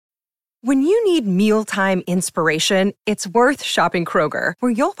When you need mealtime inspiration, it's worth shopping Kroger,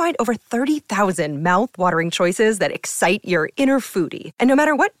 where you'll find over 30,000 mouth-watering choices that excite your inner foodie. And no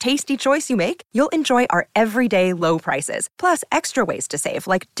matter what tasty choice you make, you'll enjoy our everyday low prices, plus extra ways to save,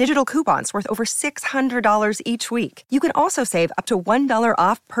 like digital coupons worth over $600 each week. You can also save up to $1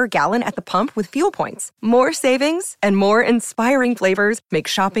 off per gallon at the pump with fuel points. More savings and more inspiring flavors make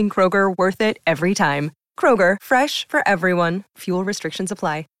shopping Kroger worth it every time. Kroger, fresh for everyone. Fuel restrictions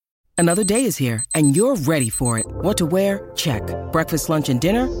apply. Another day is here, and you're ready for it. What to wear? Check. Breakfast, lunch, and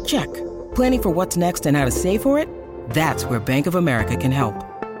dinner? Check. Planning for what's next and how to save for it? That's where Bank of America can help.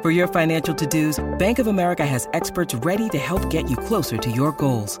 For your financial to-dos, Bank of America has experts ready to help get you closer to your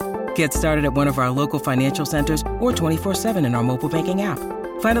goals. Get started at one of our local financial centers or 24/7 in our mobile banking app.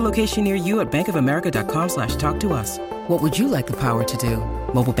 Find a location near you at bankofamerica.com/talktous. What would you like the power to do?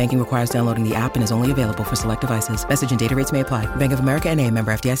 Mobile banking requires downloading the app and is only available for select devices. Message and data rates may apply. Bank of America N.A.,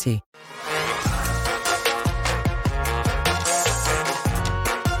 member FDIC.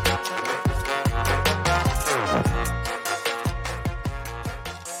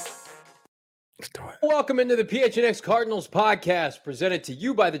 Welcome into the PHNX Cardinals podcast, presented to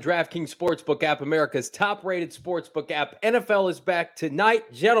you by the DraftKings Sportsbook app, America's top-rated sportsbook app. NFL is back tonight.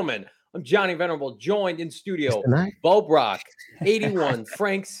 Gentlemen, I'm Johnny Venerable, joined in studio, Bo Brock, 81,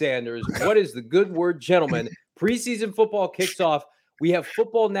 Frank Sanders. What is the good word, gentlemen? Preseason football kicks off. We have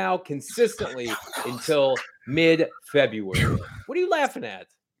football now consistently until mid-February. What are you laughing at?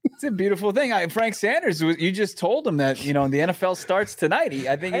 It's a beautiful thing. Frank Sanders, you just told him that, the NFL starts tonight.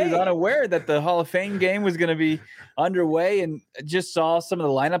 I think he was unaware that the Hall of Fame game was going to be underway, and just saw some of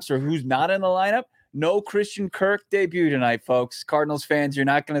the lineups or who's not in the lineup. No Christian Kirk debut tonight, folks. Cardinals fans, you're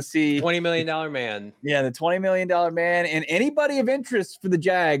not going to see $20 million man. Yeah, the $20 million man, and anybody of interest for the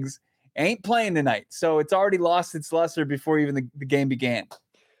Jags ain't playing tonight. So it's already lost its luster before even the game began.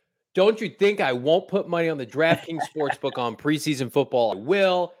 Don't you think I won't put money on the DraftKings Sportsbook on preseason football? I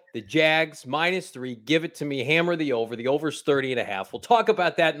will. The Jags -3. Give it to me. Hammer the over. The over's 30.5. We'll talk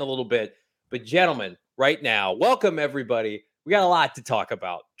about that in a little bit. But gentlemen, right now, welcome everybody. We got a lot to talk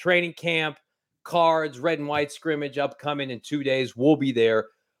about. Training camp, cards, red and white scrimmage upcoming in 2 days. We'll be there.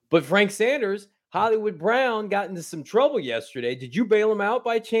 But Frank Sanders, Hollywood Brown got into some trouble yesterday. Did you bail him out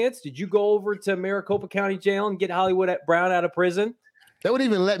by chance? Did you go over to Maricopa County Jail and get Hollywood Brown out of prison? They wouldn't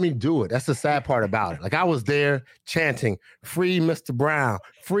even let me do it. That's the sad part about it. Like, I was there chanting, "Free Mr. Brown,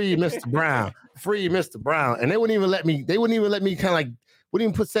 free Mr. Brown, free Mr. Brown," and they wouldn't even let me. They wouldn't even let me wouldn't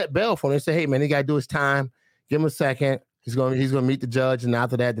even put set bail for him. They say, "Hey man, he got to do his time. Give him a second. He's gonna meet the judge, and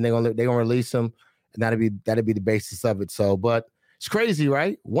after that, then they're gonna release him, and that'll be the basis of it." So, but it's crazy,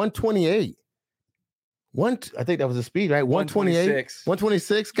 right? 128. I think that was the speed, right? 128,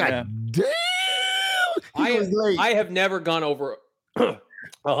 126. God damn. I have never gone over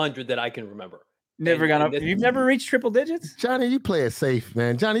 100 that I can remember. Never gone up. You've never reached triple digits? Johnny, you play it safe,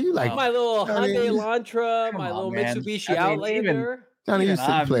 man. Johnny, you like my little Johnny, Hyundai Elantra, my little Mitsubishi Outlander. Johnny, you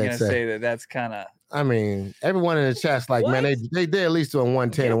I'm play going it to safe. say that's kind of... I mean, everyone in the chat's like, man, they at least doing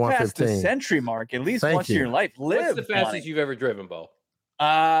 110 and 115. Past the century mark, at least once in your life. What's the fastest you've ever driven, Bo?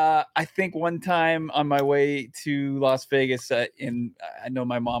 I think one time on my way to Las Vegas, I know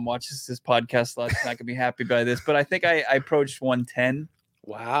my mom watches this podcast a lot. She's not going to be happy by this, but I think I approached 110.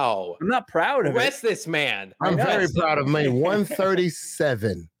 Wow. I'm not proud of Arrest this man. I'm very proud of me.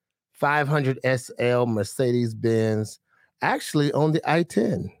 137, 500 SL Mercedes-Benz, actually on the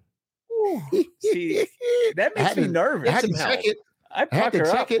I-10. See, that makes me nervous. I had to check it. I pucker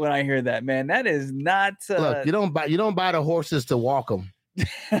up when I hear that, man. That is not... Look, you don't buy the horses to walk them. You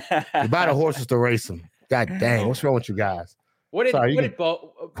buy the horses to race them. God dang, what's wrong with you guys? What did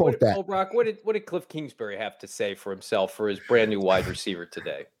Bo Brock, what did Cliff Kingsbury have to say for himself for his brand new wide receiver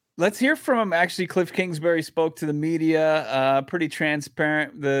today? Let's hear from him. Actually, Cliff Kingsbury spoke to the media, pretty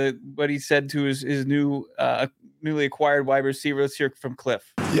transparent. What he said to his newly acquired wide receiver. Let's hear from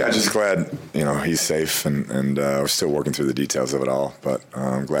Cliff. Yeah, just glad he's safe, and we're still working through the details of it all. But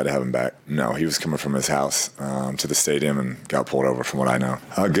I'm glad to have him back. No, he was coming from his house to the stadium and got pulled over, from what I know.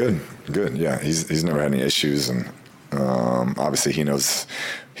 Good. Yeah, he's never had any issues, and obviously he knows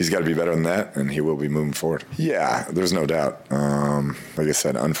he's got to be better than that, and he will be moving forward. Yeah, there's no doubt. Like I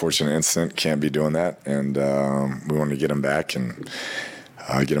said, unfortunate incident, can't be doing that, and we want to get him back and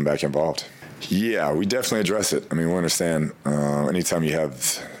get him back involved. Yeah, we definitely address it. I mean, we understand anytime you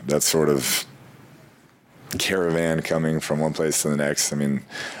have that sort of caravan coming from one place to the next, I mean,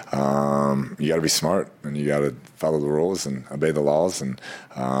 you got to be smart, and you got to follow the rules and obey the laws, and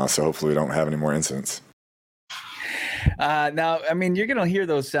so hopefully we don't have any more incidents. Now, I mean, you're going to hear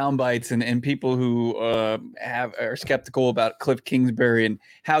those sound bites and people who are skeptical about Cliff Kingsbury and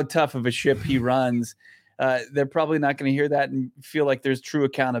how tough of a ship he runs. They're probably not going to hear that and feel like there's true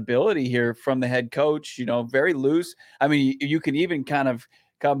accountability here from the head coach, very loose. I mean, you can even kind of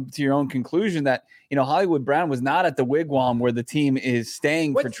come to your own conclusion that, Hollywood Brown was not at the Wigwam where the team is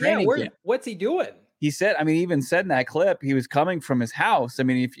staying for training camp. What's he doing? He said, he even said in that clip, he was coming from his house. I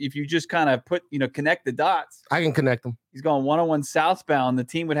mean, if you just kind of connect the dots. I can connect them. He's going 101 southbound. The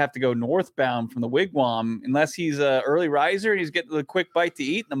team would have to go northbound from the Wigwam unless he's an early riser and he's getting a quick bite to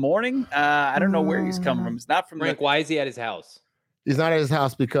eat in the morning. I don't know where he's coming from. It's not from Frank, why is he at his house? He's not at his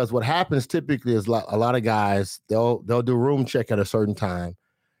house because what happens typically is a lot of guys, they'll do room check at a certain time.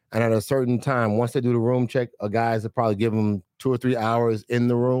 And at a certain time, once they do the room check, guys will probably give them 2 or 3 hours in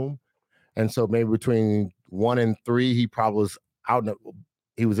the room. And so maybe between 1 and 3, he probably was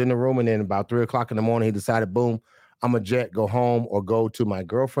he was in the room, and then about 3 o'clock in the morning, he decided, boom, I'm a jet, go home or go to my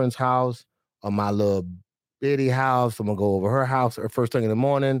girlfriend's house or my little bitty house. I'm gonna go over her house or first thing in the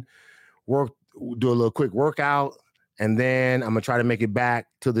morning, do a little quick workout, and then I'm gonna try to make it back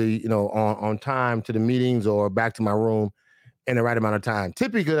to the, on time to the meetings or back to my room in the right amount of time.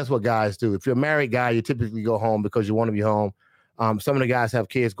 Typically, that's what guys do. If you're a married guy, you typically go home because you want to be home. Some of the guys have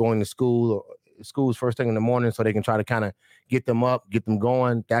kids going to school's first thing in the morning, so they can try to kind of get them up, get them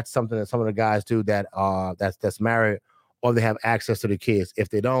going. That's something that some of the guys do that's married, or they have access to the kids. If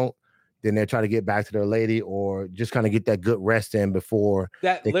they don't, then they try to get back to their lady or just kind of get that good rest in before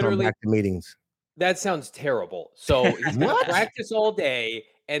they come back to meetings. That sounds terrible. So he's going to practice all day,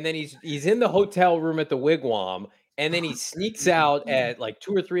 and then he's in the hotel room at the Wigwam, and then he sneaks out at like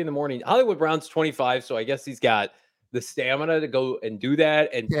 2 or 3 in the morning. Hollywood Brown's 25, so I guess he's got the stamina to go and do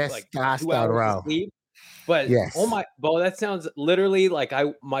that and like 2 hours of sleep. But that sounds literally like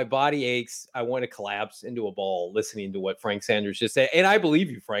my body aches. I want to collapse into a ball listening to what Frank Sanders just said. And I believe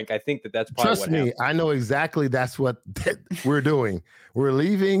you, Frank. I think that's probably what happened. I know exactly that's what we're doing. We're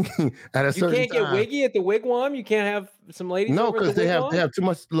leaving at a certain time. You can't get wiggy at the Wigwam? You can't have some ladies? No, because they have too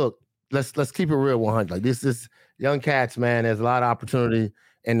much. Look, let's keep it real 100. Like this young cats, man, there's a lot of opportunity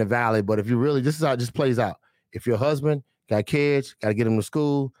in the Valley. But if you really, this is how it just plays out. If your husband got kids, got to get them to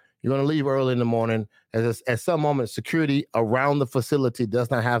school, you're going to leave early in the morning. At some moment, security around the facility does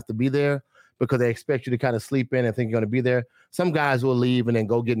not have to be there because they expect you to kind of sleep in and think you're going to be there. Some guys will leave and then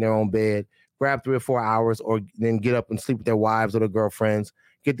go get in their own bed, grab 3 or 4 hours, or then get up and sleep with their wives or their girlfriends,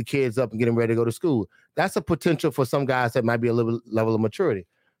 get the kids up and get them ready to go to school. That's a potential for some guys that might be a little level of maturity.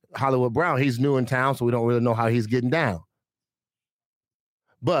 Hollywood Brown, he's new in town, so we don't really know how he's getting down.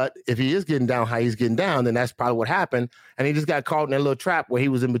 But if he is getting down how he's getting down, then that's probably what happened. And he just got caught in that little trap where he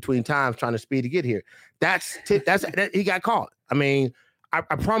was in between times trying to speed to get here. He got caught. I mean, I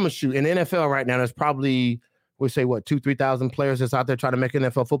promise you, in the NFL right now, there's probably, 2,000-3,000 players that's out there trying to make an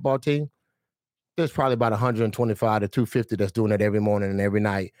NFL football team. There's probably about 125 to 250 that's doing that every morning and every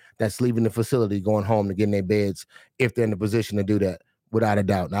night. That's leaving the facility, going home to get in their beds if they're in the position to do that. Without a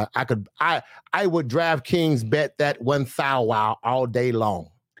doubt. Now, I would DraftKings bet that 1 thou wow all day long.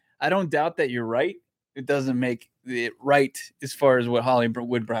 I don't doubt that you're right. It doesn't make it right as far as what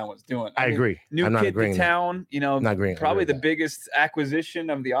Hollywood Brown was doing. I agree. New I'm not kid agreeing to town, probably the biggest acquisition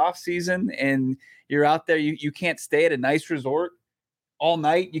of the offseason. And you're out there, you can't stay at a nice resort all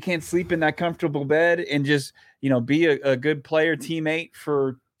night. You can't sleep in that comfortable bed and just, be a good player, teammate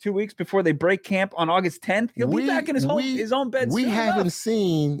for 2 weeks before they break camp on August 10th. He'll be back in his own bed. We haven't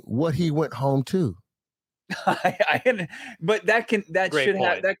seen what he went home to. But that can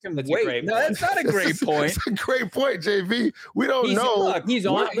wait. No, that's not a great point. It's a great point, JV. We don't know. Look, he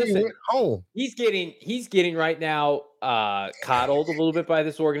went home. He's getting right now coddled a little bit by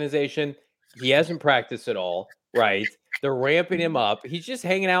this organization. He hasn't practiced at all. Right. They're ramping him up. He's just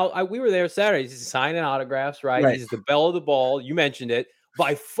hanging out. We were there Saturday. He's signing autographs, right? He's the belle of the ball. You mentioned it.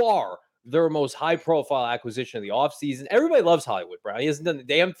 By far, their most high-profile acquisition of the offseason. Everybody loves Hollywood Brown. He hasn't done the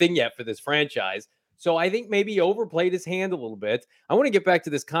damn thing yet for this franchise. So I think maybe he overplayed his hand a little bit. I want to get back to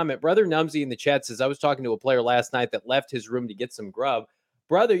this comment. Brother Numsy in the chat says, I was talking to a player last night that left his room to get some grub.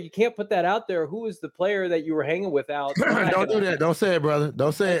 Brother, you can't put that out there. Who is the player that you were hanging with out? Don't do that. Don't say it, brother.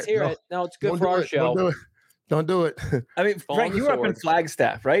 Don't say it. Hear it. No, it's good for our show. Don't do it. I mean, Frank, you were up in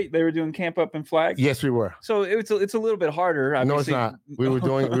Flagstaff, right? They were doing camp up in Flag. Yes, we were. So it's a little bit harder. Obviously. No, it's not. We were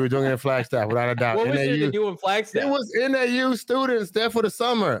doing it in Flagstaff without a doubt. What was there to do in Flagstaff? It was NAU students there for the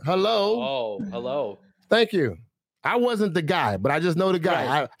summer. Hello. Oh, hello. Thank you. I wasn't the guy, but I just know the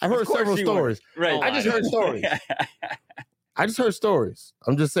guy. Right. I heard several stories. Right. I just heard stories. I just heard stories.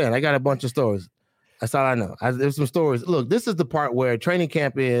 I'm just saying. I got a bunch of stories. That's all I know. There's some stories. Look, this is the part where training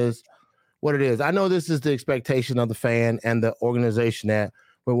camp is. what it is. I know this is the expectation of the fan and the organization that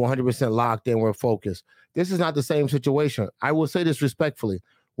we're 100% locked in, we're focused. This is not the same situation. I will say this respectfully.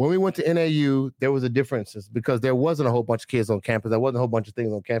 When we went to NAU, there was a difference because there wasn't a whole bunch of kids on campus. There wasn't a whole bunch of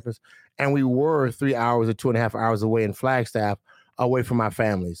things on campus. And we were 3 hours or 2.5 hours away in Flagstaff, away from our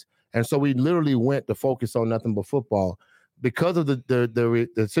families. And so we literally went to focus on nothing but football. Because of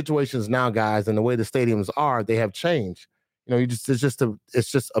the situations now, guys, and the way the stadiums are, they have changed. You know, it's just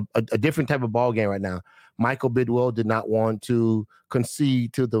a different type of ball game right now. Michael Bidwell did not want to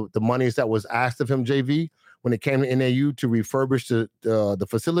concede to the monies that was asked of him, JV, when it came to NAU to refurbish the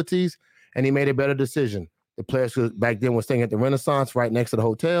facilities, and he made a better decision. The players back then were staying at the Renaissance right next to the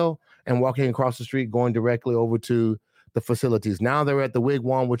hotel and walking across the street, going directly over to the facilities. Now they're at the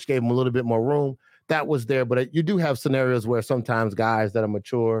Wigwam, which gave them a little bit more room. That was there, but you do have scenarios where sometimes guys that are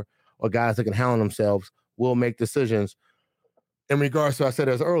mature or guys that can handle themselves will make decisions. In regards to, I said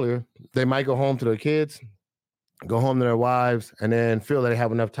as earlier, they might go home to their kids, go home to their wives, and then feel that they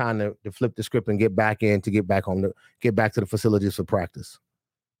have enough time to flip the script and get back home, to get back to the facilities for practice.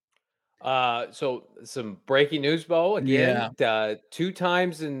 So some breaking news, Bo. Again, 2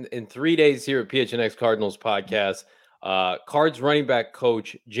 times in 3 days here at PHNX Cardinals podcast. Cards running back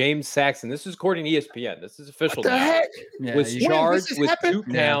coach James Saxon. This is according to ESPN. This is official now. Was charged with 2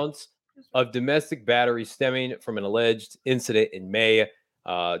 counts of domestic battery stemming from an alleged incident in May.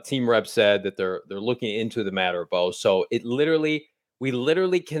 Team rep said that they're looking into the matter, Bo. So we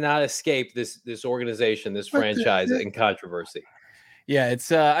literally cannot escape this organization, this franchise, and controversy. Yeah,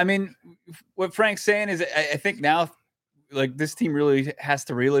 it's I mean, what Frank's saying is I think now, like, this team really has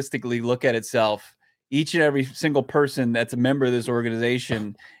to realistically look at itself, each and every single person that's a member of this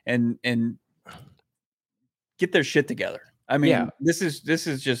organization, and get their shit together. I mean, this is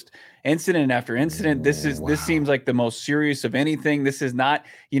just incident after incident. This seems like the most serious of anything. This is not,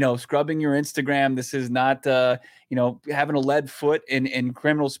 scrubbing your Instagram. This is not, having a lead foot in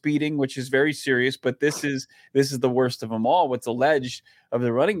criminal speeding, which is very serious. But this is the worst of them all. What's alleged of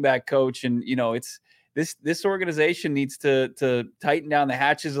the running back coach, and it's this organization needs to tighten down the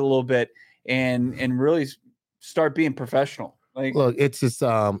hatches a little bit and really start being professional. Like, look, it's just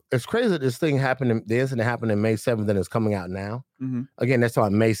it's crazy that this thing happened. The incident happened in May 7th, and it's coming out now. Mm-hmm. Again, that's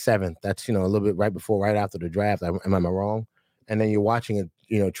on May 7th. That's a little bit right after the draft. Am I wrong? And then you're watching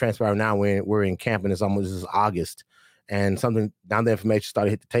it, transpire now. We're in camp, and this is August, and something down the information started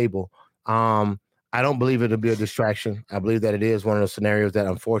to hit the table. I don't believe it'll be a distraction. I believe that it is one of those scenarios that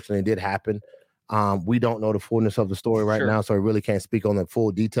unfortunately did happen. We don't know the fullness of the story right now, so I really can't speak on the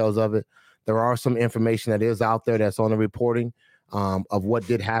full details of it. There are some information that is out there that's on the reporting of what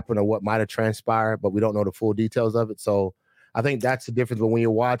did happen or what might have transpired, but we don't know the full details of it. So I think that's the difference. But when you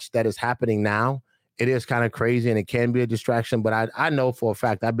watch that is happening now, it is kind of crazy and it can be a distraction. But I know for a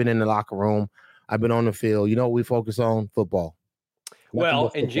fact, I've been in the locker room, I've been on the field. You know what we focus on? Football.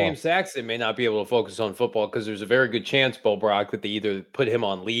 Well, and James Saxon may not be able to focus on football because there's a very good chance, Bo Brock, that they either put him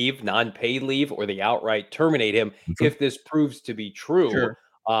on leave, non-paid leave, or they outright terminate him if this proves to be true. Sure.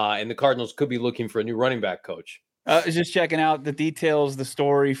 And the Cardinals could be lking for a new running back coach. Just checking out the details, the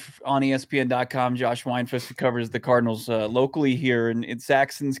story on ESPN.com. Josh Weinfuss covers the Cardinals locally here. And in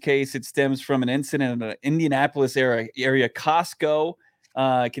Saxon's case, it stems from an incident in an Indianapolis area. Costco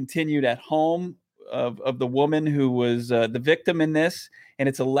continued at home of the woman who was the victim in this. And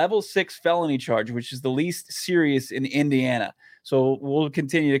it's a level 6 felony charge, which is the least serious in Indiana. So we'll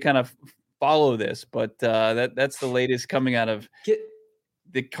continue to kind of follow this. But that's the latest coming out of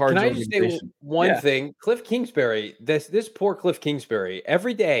the Cards. Can I just say one thing? Cliff Kingsbury, this poor Cliff Kingsbury,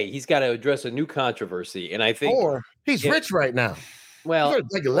 every day he's got to address a new controversy. And I think he's rich right now. Well,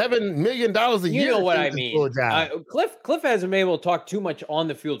 like $11 million a year. You know what I mean. Cliff hasn't been able to talk too much on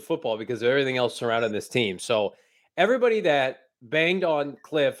the field football because of everything else surrounding this team. So everybody that banged on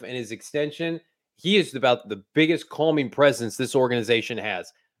Cliff and his extension, he is about the biggest calming presence this organization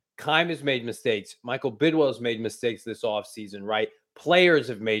has. Keim has made mistakes. Michael Bidwell has made mistakes this offseason, right? Players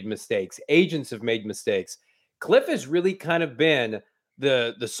have made mistakes. Agents have made mistakes. Cliff has really kind of been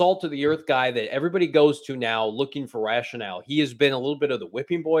the salt of the earth guy that everybody goes to now looking for rationale. He has been a little bit of the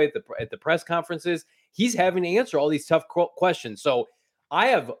whipping boy at the press conferences. He's having to answer all these tough questions. So I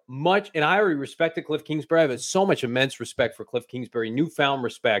have much, and I already respected Cliff Kingsbury. I have so much immense respect for Cliff Kingsbury, newfound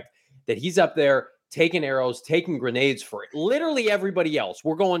respect that he's up there taking arrows, taking grenades for literally everybody else.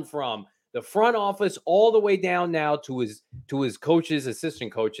 We're going from the front office all the way down now to his coaches,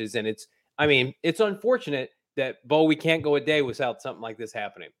 assistant coaches. And it's unfortunate that, Bo, we can't go a day without something like this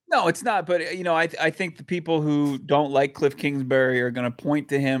happening. No, it's not. But, I think the people who don't like Cliff Kingsbury are going to point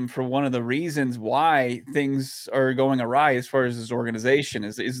to him for one of the reasons why things are going awry as far as his organization.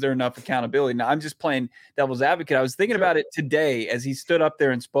 Is there enough accountability? Now, I'm just playing devil's advocate. I was thinking about it today as he stood up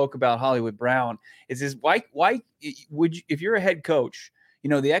there and spoke about Hollywood Brown. Why would you, if you're a head coach,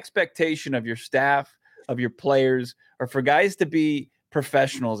 the expectation of your staff, of your players, are for guys to be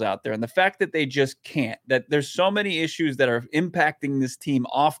professionals out there, and the fact that they just can't, that there's so many issues that are impacting this team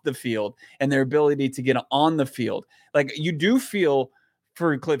off the field and their ability to get on the field. Like, you do feel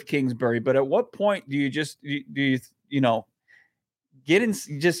for Cliff Kingsbury, but at what point do you get in,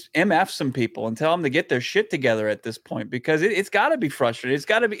 just MF some people and tell them to get their shit together at this point? Because it's got to be frustrating. It's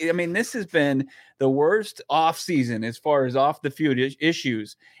got to be. I mean, this has been the worst off season as far as off the field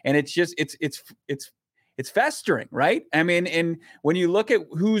issues, and it's festering, right? I mean, and when you look at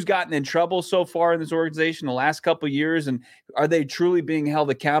who's gotten in trouble so far in this organization the last couple of years, and are they truly being held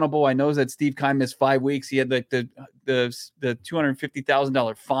accountable? I know that Steve Keim missed 5 weeks. He had like the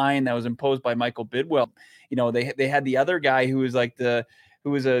 $250,000 fine that was imposed by Michael Bidwell. They had the other guy who was like who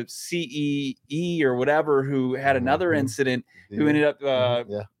was a CEE or whatever, who had another incident, who ended up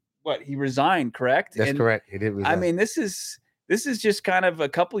he resigned, correct? That's correct. He did resign. I mean, this is just kind of a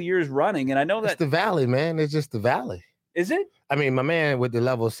couple years running. And I know it's the Valley, man. It's just the Valley. Is it? I mean, my man with the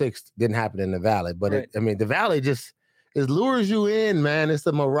level 6 didn't happen in the Valley, but right. the Valley just lures you in, man. It's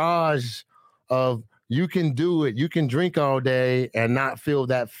a mirage of you can do it. You can drink all day and not feel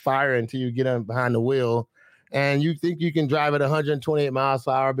that fire until you get on behind the wheel. And you think you can drive at 128 miles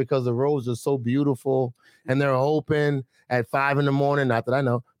per hour because the roads are so beautiful and they're open at 5 a.m. Not that I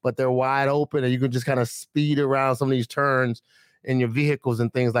know, but they're wide open and you can just kind of speed around some of these turns in your vehicles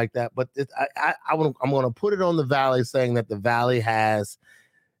and things like that. But I'm going to put it on the Valley, saying that the Valley has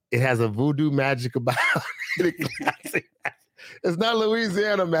a voodoo magic about it. It's not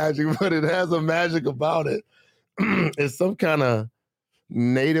Louisiana magic, but it has a magic about it. It's some kind of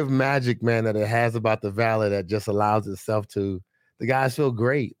native magic, man, that it has about the Valley that just allows itself to. The guys feel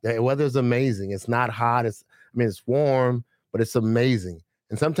great. The weather's amazing. It's not hot. It's warm, but it's amazing.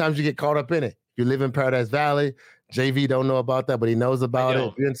 And sometimes you get caught up in it. You live in Paradise Valley. JV don't know about that, but he knows about it.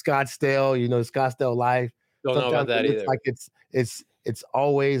 If you're in Scottsdale, Scottsdale life. Don't know about that either. Like it's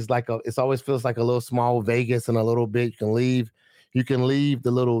always always feels like a little small Vegas and a little bit. You can leave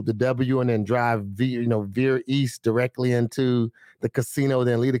the W and then drive veer east directly into the casino,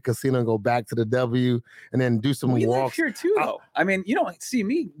 then leave the casino and go back to the W and then do some walks. Live here too, though. I mean, you don't see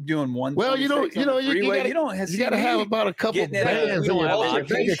me doing one. Well, you gotta have about a couple bands in your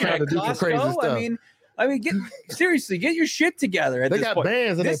bank account to do some crazy stuff. I mean, get your shit together. They got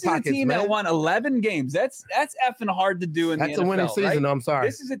bands in their pockets, man. This is a team that won 11 games. That's effing hard to do in the NFL. That's a winning season. Right? I'm sorry.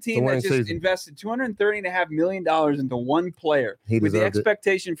 This is a team that just invested $230.5 million into one player with the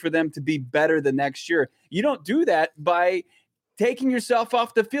expectation for them to be better the next year. You don't do that by taking yourself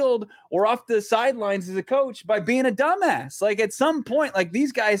off the field or off the sidelines as a coach by being a dumbass. Like, at some point, like,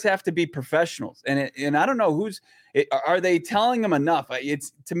 these guys have to be professionals. And I don't know are they telling them enough?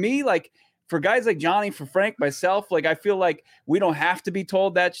 It's, to me, like, for guys like Johnny, for Frank, myself, like, I feel like we don't have to be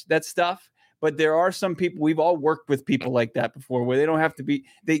told that stuff, but there are some people, we've all worked with people like that before, where they don't have to be,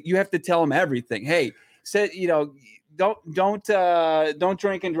 you have to tell them everything. Hey, don't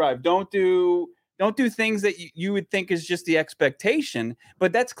drink and drive. Don't do things that you would think is just the expectation,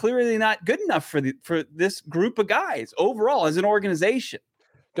 but that's clearly not good enough for this group of guys overall as an organization.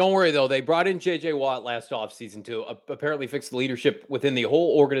 Don't worry, though. They brought in J.J. Watt last offseason to apparently fix the leadership within the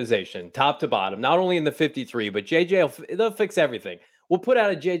whole organization, top to bottom, not only in the 53, but they'll fix everything. We'll put out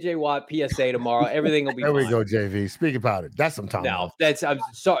a J.J. Watt PSA tomorrow. Everything will be fine. There we go, JV. Speak about it. That's some time. No, I'm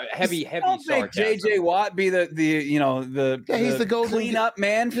sorry. Heavy sarcasm. J.J. Watt be the he's the golden cleanup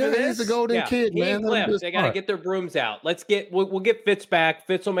man for this. He's the golden kid, man. They got to get their brooms out. We'll get Fitz back.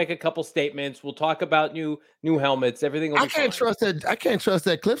 Fitz will make a couple statements. We'll talk about new helmets. Everything will be fine. I can't trust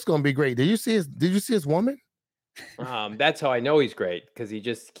that Cliff's going to be great. Did you see his woman? That's how I know he's great, because he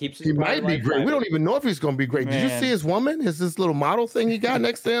just keeps his. He might be great. Private. We don't even know if he's going to be great. Man. Did you see his woman? Is this little model thing he got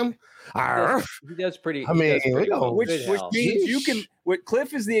next to him? He does pretty. I mean, which means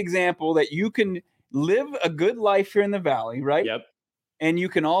Cliff is the example that you can live a good life here in the Valley, right? Yep. And you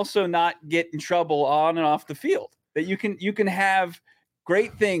can also not get in trouble on and off the field. That you can have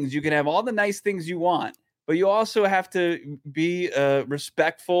great things. You can have all the nice things you want, but you also have to be a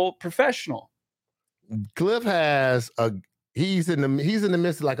respectful professional. Cliff he's in the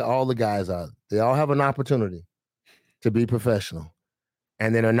midst of like all the guys are. They all have an opportunity to be professional,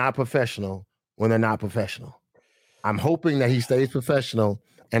 and then they're not professional when they're not professional. I'm hoping that he stays professional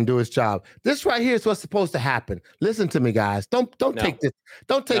and do his job. This right here is what's supposed to happen. Listen to me, guys. Don't take this.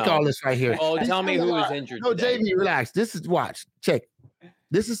 Don't take all this right here. Oh, tell me who is injured. No, today. JV, relax. This is check.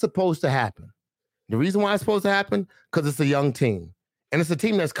 This is supposed to happen. The reason why it's supposed to happen, because it's a young team. And it's a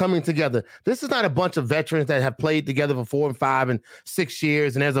team that's coming together. This is not a bunch of veterans that have played together for 4 and 5 and 6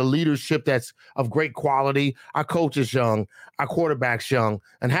 years, and there's a leadership that's of great quality. Our coach is young. Our quarterback's young.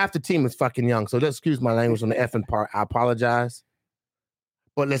 And half the team is fucking young. So just excuse my language on the effing part. I apologize.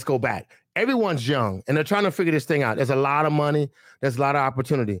 But let's go back. Everyone's young, and they're trying to figure this thing out. There's a lot of money. There's a lot of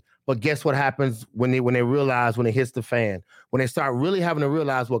opportunity. But guess what happens when they realize, when it hits the fan, when they start really having to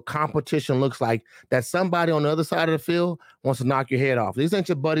realize what competition looks like, that somebody on the other side of the field wants to knock your head off. These ain't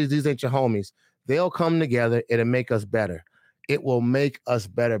your buddies. These ain't your homies. They'll come together. It'll make us better. It will make us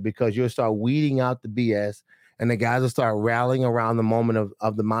better because you'll start weeding out the BS, and the guys will start rallying around the moment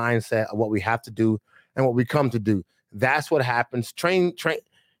of the mindset of what we have to do and what we come to do. That's what happens. Training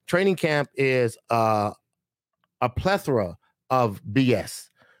camp is a plethora of BS.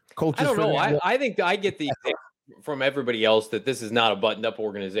 Coaches, I don't know. I think I get the from everybody else that this is not a buttoned-up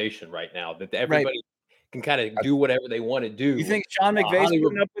organization right now. That everybody can kind of do whatever they want to do. You think Sean McVay's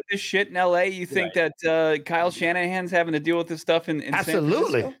putting up with this shit in LA? You think that Kyle Shanahan's having to deal with this stuff in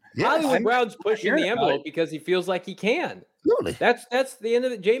absolutely? San Yes. Hollywood Brown's pushing the envelope because he feels like he can. Absolutely. That's the end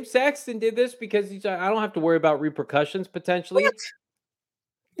of it. James Saxton did this because he's. I don't have to worry about repercussions potentially. What?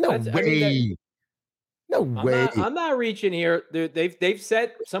 No way. No way. I'm not reaching here. They've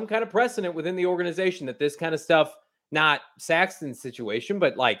set some kind of precedent within the organization that this kind of stuff, not Saxton's situation,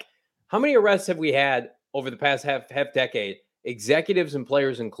 but like how many arrests have we had over the past half decade, executives and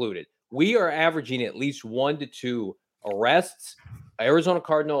players included? We are averaging at least 1 to 2 arrests, Arizona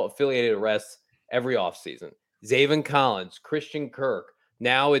Cardinal affiliated arrests every offseason. Zaven Collins, Christian Kirk.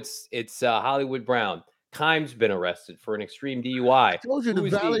 Now it's Hollywood Brown. Kime's been arrested for an extreme DUI. I told you the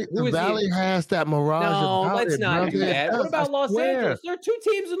Valley has that mirage. No, let's not do that. What about Los Angeles? There are 2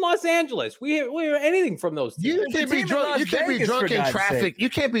 teams in Los Angeles. We have anything from those teams. You can't be drunk. You can't be drunk in traffic. You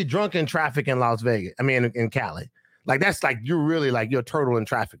can't be drunk in traffic in Las Vegas. I mean, in Cali. Like that's like you're really like you're a turtle in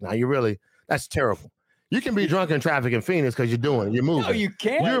traffic now. That's terrible. You can be drunk in traffic in Phoenix because you're moving. No, you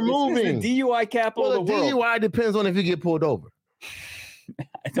can't. You're moving. This is the DUI capital of the world. DUI depends on if you get pulled over.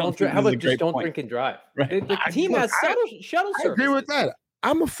 How about just don't drink and drive? Right. The team has shuttle service. I agree with that.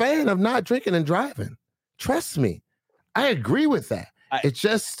 I'm a fan of not drinking and driving. Trust me. I agree with that. It's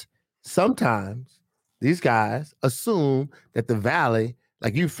just sometimes these guys assume that the Valley,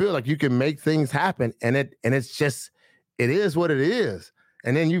 like you feel like you can make things happen, and it's just it is what it is.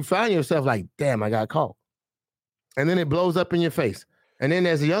 And then you find yourself like, damn, I got caught. And then it blows up in your face. And then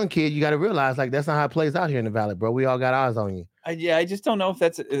as a young kid, you got to realize like that's not how it plays out here in the Valley, bro. We all got eyes on you. I just don't know if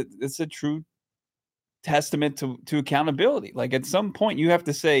it's a true testament to accountability. Like at some point you have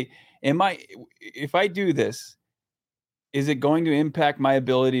to say, if I do this, is it going to impact my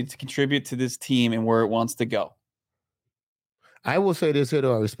ability to contribute to this team and where it wants to go? I will say this here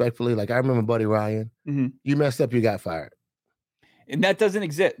though, respectfully. Like I remember Buddy Ryan. Mm-hmm. You messed up, you got fired. And that doesn't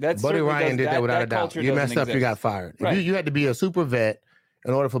exist. Buddy Ryan did that without a doubt. You messed up, you got fired. Right. You had to be a super vet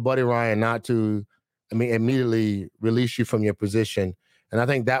in order for Buddy Ryan not to immediately release you from your position. And I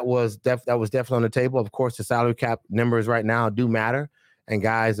think that was definitely on the table. Of course, the salary cap numbers right now do matter. And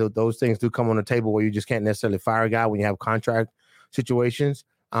guys, those things do come on the table where you just can't necessarily fire a guy when you have contract situations.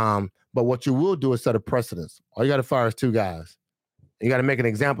 But what you will do is set a precedence. All you got to fire is 2 guys. You got to make an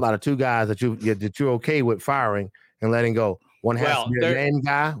example out of 2 guys that you're okay with firing and letting go. One has to be a name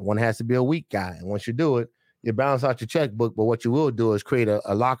guy. One has to be a weak guy. And once you do it, you balance out your checkbook. But what you will do is create a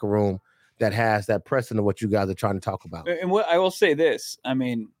locker room that has that precedent of what you guys are trying to talk about. And what I will say this, I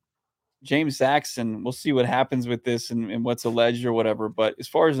mean, James Saxton, we'll see what happens with this and what's alleged or whatever. But as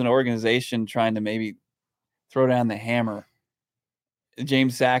far as an organization trying to maybe throw down the hammer,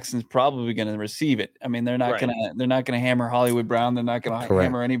 James Saxton's probably going to receive it. I mean, they're not going to hammer Hollywood Brown. They're not going to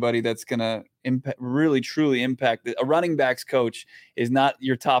hammer anybody that's going to really truly impact a running backs coach is not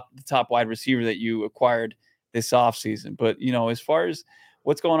your top wide receiver that you acquired this offseason. But as far as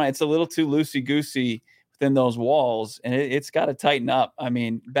what's going on, it's a little too loosey-goosey within those walls, and it's got to tighten up. I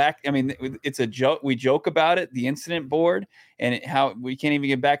mean, it's a joke. We joke about it, the incident board, and how we can't even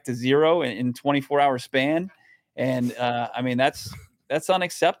get back to 0 in 24-hour span. And that's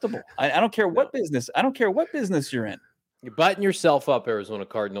unacceptable. I don't care what business. I don't care what business you're in. You're butting yourself up, Arizona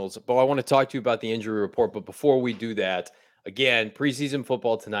Cardinals. But I want to talk to you about the injury report. But before we do that, again, preseason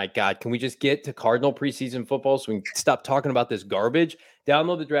football tonight. God, can we just get to Cardinal preseason football so we can stop talking about this garbage?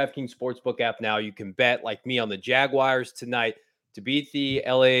 Download the DraftKings Sportsbook app now. You can bet like me on the Jaguars tonight. to beat the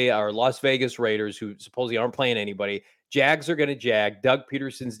LA or Las Vegas Raiders, who supposedly aren't playing anybody. Jags are going to jag. Doug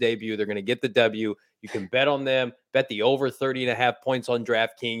Peterson's debut. They're going to get the W. You can bet on them. Bet the over 30.5 points on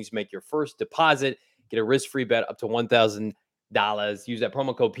DraftKings. Make your first deposit. Get a risk-free bet up to $1,000. Use that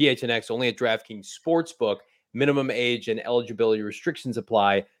promo code PHNX only at DraftKings Sportsbook. Minimum age and eligibility restrictions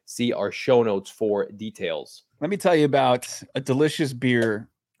apply. See our show notes for details. Let me tell you about a delicious beer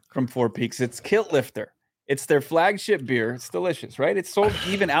from Four Peaks. It's Kilt Lifter. It's their flagship beer. It's delicious, right? It's sold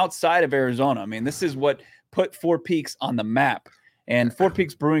even outside of Arizona. I mean, this is what put Four Peaks on the map. And Four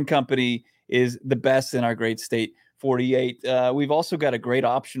Peaks Brewing Company is the best in our great state, 48. We've also got a great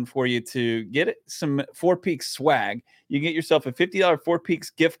option for you to get some Four Peaks swag. You can get yourself a $50 Four Peaks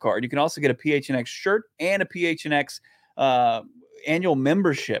gift card. You can also get a PHNX shirt and a PHNX annual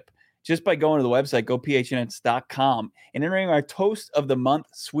membership just by going to the website, gophnx.com, and entering our Toast of the Month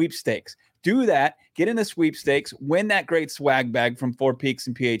sweepstakes. Do that, get in the sweepstakes, win that great swag bag from Four Peaks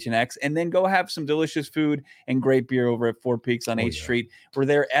and PHNX, and then go have some delicious food and great beer over at Four Peaks on 8th Street. We're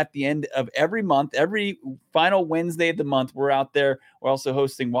there at the end of every month, every final Wednesday of the month. We're out there. We're also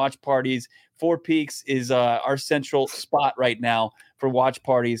hosting watch parties. Four Peaks is our central spot right now for watch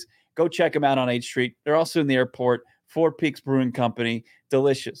parties. Go check them out on 8th Street. They're also in the airport. Four Peaks Brewing Company.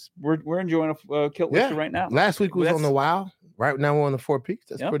 Delicious. We're enjoying a Kilt Lifter right now. Last week was on the Wow. Right now we're on the Four Peaks.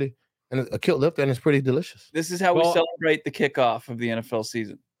 That's pretty. And a Kilt Lifter, and it's pretty delicious. This is how we celebrate the kickoff of the NFL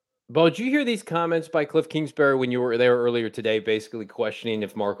season. Bo, did you hear these comments by Cliff Kingsbury when you were there earlier today, basically questioning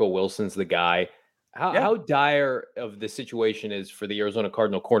if Marco Wilson's the guy? How dire of the situation is for the Arizona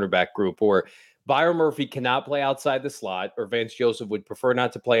Cardinal cornerback group, or Byron Murphy cannot play outside the slot, or Vance Joseph would prefer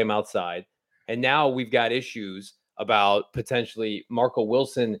not to play him outside. And now we've got issues about potentially Marco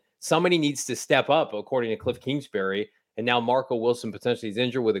Wilson. Somebody needs to step up, according to Cliff Kingsbury. And now Marco Wilson potentially is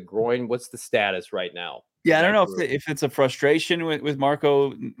injured with a groin. What's the status right now? Yeah, I don't know if it's a frustration with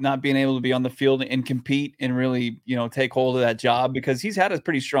Marco not being able to be on the field and compete and really, take hold of that job, because he's had a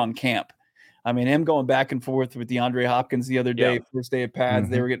pretty strong camp. I mean, him going back and forth with DeAndre Hopkins the other day, first day of pads,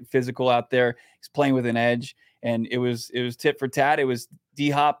 they were getting physical out there. He's playing with an edge, and it was tit for tat. It was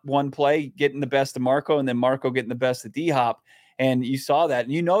D-Hop one play getting the best of Marco, and then Marco getting the best of D-Hop. And you saw that,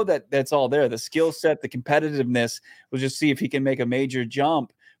 and that's all there. The skill set, the competitiveness. We'll just see if he can make a major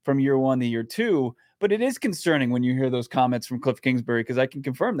jump from year one to year two. But it is concerning when you hear those comments from Cliff Kingsbury, because I can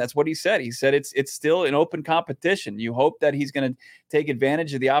confirm that's what he said. He said it's still an open competition. You hope that he's going to take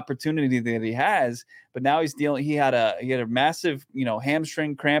advantage of the opportunity that he has, but now he's dealing. He had a massive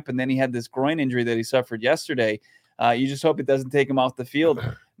hamstring cramp, and then he had this groin injury that he suffered yesterday. You just hope it doesn't take him off the field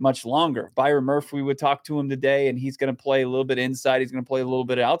much longer. Byron Murphy, we would talk to him today, and he's going to play a little bit inside. He's going to play a little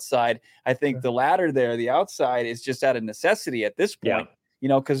bit outside. I think the latter there, the outside, is just out of necessity at this point,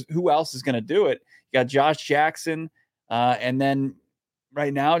 because who else is going to do it? You got Josh Jackson, and then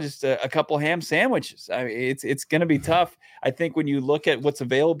right now just a couple ham sandwiches. I mean, it's going to be tough. I think when you look at what's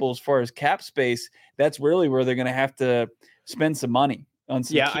available as far as cap space, that's really where they're going to have to spend some money on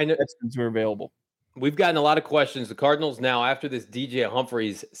some key veterans who are available. We've gotten a lot of questions. The Cardinals now, after this DJ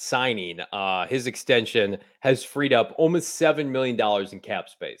Humphries signing, his extension has freed up almost $7 million in cap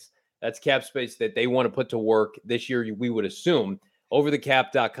space. That's cap space that they want to put to work this year, we would assume.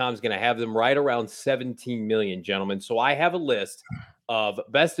 Overthecap.com is going to have them right around 17 million, gentlemen. So I have a list of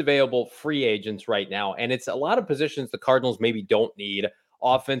best available free agents right now, and it's a lot of positions the Cardinals maybe don't need.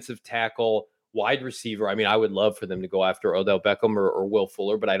 Offensive tackle, wide receiver. I mean, I would love for them to go after Odell Beckham or Will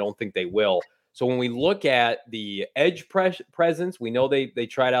Fuller, but I don't think they will. So when we look at the edge presence, we know they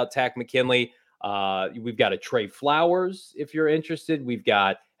tried out Takk McKinley. We've got a Trey Flowers, if you're interested. We've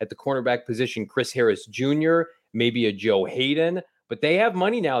got at the cornerback position, Chris Harris Jr., maybe a Joe Hayden. But they have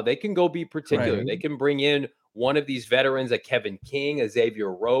money now. They can go be particular. Right. They can bring in one of these veterans, a Kevin King, a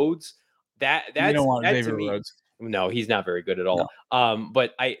Xavier Rhodes. That's you don't want Xavier Rhodes. No, he's not very good at all. No.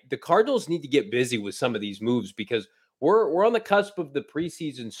 But the Cardinals need to get busy with some of these moves, because we're on the cusp of the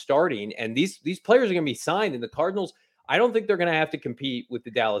preseason starting, and these players are going to be signed. And the Cardinals, I don't think they're going to have to compete with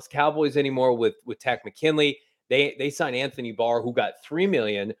the Dallas Cowboys anymore with Takk McKinley. They signed Anthony Barr, who got $3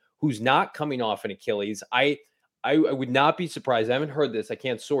 million, who's not coming off an Achilles. I would not be surprised. I haven't heard this. I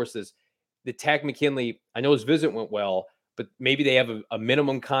can't source this. The Takk McKinley, I know his visit went well, but maybe they have a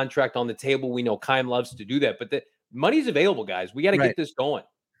minimum contract on the table. We know Keim loves to do that, but the money's available, guys. We got to get this going.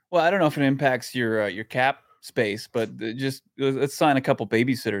 Well, I don't know if it impacts your cap space, but just let's sign a couple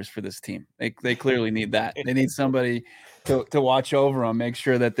babysitters for this team. They clearly need that. They need somebody to watch over them, make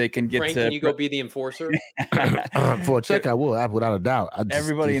sure that they can get Frank, to. Can you go be the enforcer? For a check, I will, without a doubt.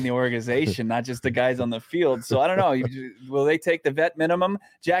 Everybody in the organization, not just the guys on the field. So I don't know. Will they take the vet minimum?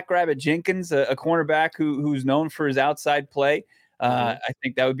 Jack Rabbit Jenkins, a cornerback who's known for his outside play. I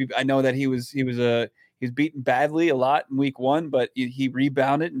think that would be. I know that he was beaten badly a lot in week 1, but he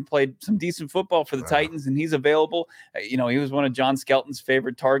rebounded and played some decent football for the Titans, and he's available. He was one of John Skelton's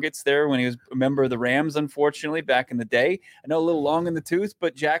favorite targets there when he was a member of the Rams, unfortunately, back in the day. I know a little long in the tooth,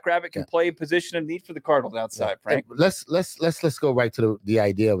 but Jackrabbit can play a position of need for the Cardinals outside, Frank. Let's go right to the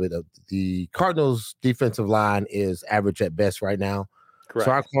idea of it. The Cardinals' defensive line is average at best right now. Correct.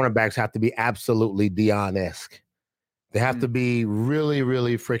 So our cornerbacks have to be absolutely Deion-esque. They have to be really,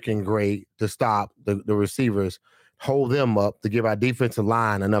 really freaking great to stop the receivers, hold them up to give our defensive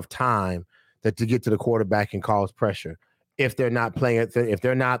line enough time to get to the quarterback and cause pressure. If they're not if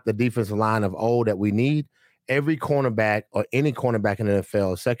they're not the defensive line of old that we need, every cornerback or any cornerback in the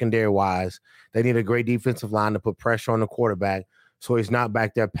NFL, secondary-wise, they need a great defensive line to put pressure on the quarterback so he's not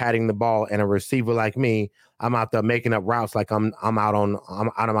back there patting the ball. And a receiver like me, I'm out there making up routes like I'm out on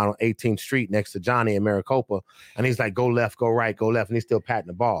 18th Street next to Johnny in Maricopa, and he's like, go left, go right, go left, and he's still patting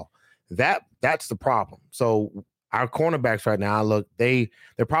the ball. That's the problem. So our cornerbacks right now, look, they're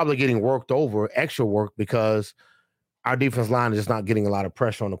probably getting worked over, extra work, because our defense line is just not getting a lot of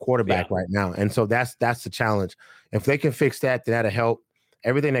pressure on the quarterback right now. And so that's the challenge. If they can fix that, that'll help.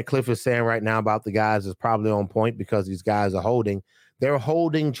 Everything that Cliff is saying right now about the guys is probably on point because these guys are holding. They're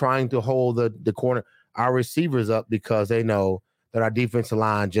holding, trying to hold the corner, our receivers up, because they know that our defensive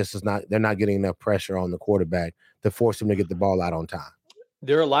line they're not getting enough pressure on the quarterback to force him to get the ball out on time.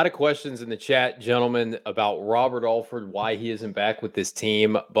 There are a lot of questions in the chat, gentlemen, about Robert Alford, why he isn't back with this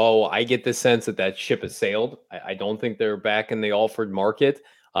team. Bo, I get the sense that ship has sailed. I don't think they're back in the Alford market.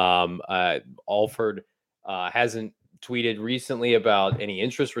 Alford hasn't tweeted recently about any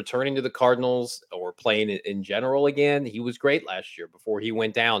interest returning to the Cardinals or playing in general again. He was great last year before he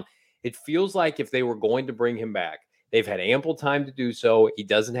went down. It feels like if they were going to bring him back, they've had ample time to do so. He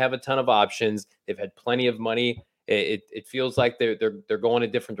doesn't have a ton of options. They've had plenty of money. It feels like they're going a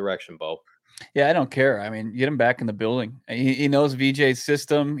different direction, Bo. Yeah, I don't care. I mean, get him back in the building. He knows VJ's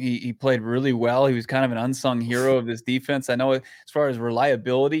system. He played really well. He was kind of an unsung hero of this defense. I know as far as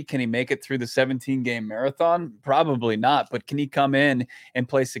reliability, can he make it through the 17-game marathon? Probably not. But can he come in and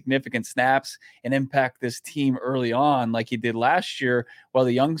play significant snaps and impact this team early on like he did last year while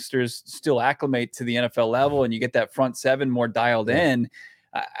the youngsters still acclimate to the NFL level and you get that front seven more dialed in?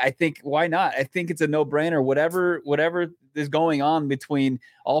 I think, why not? I think it's a no-brainer. Whatever is going on between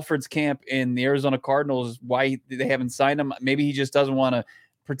Alford's camp and the Arizona Cardinals, why they haven't signed him. Maybe he just doesn't want to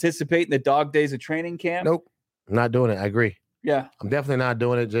participate in the dog days of training camp. Nope, I'm not doing it. I agree. Yeah, I'm definitely not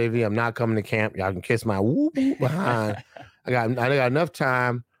doing it, JV. I'm not coming to camp. Y'all can kiss my whoop behind. I got enough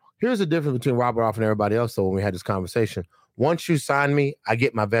time. Here's the difference between Robert Alford and everybody else, though, when we had this conversation. Once you sign me, I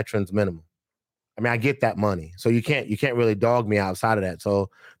get my veterans minimum. I mean, I get that money. So you can't really dog me outside of that. So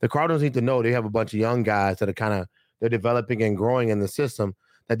the Cardinals need to know they have a bunch of young guys that are they're developing and growing in the system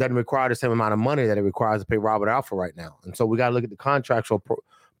that doesn't require the same amount of money that it requires to pay Robert Alford right now. And so we got to look at the contractual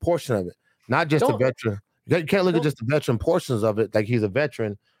portion of it, not just the veteran. You can't look at just the veteran portions of it like he's a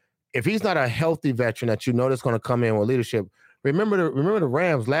veteran. If he's not a healthy veteran that you know that's going to come in with leadership, remember the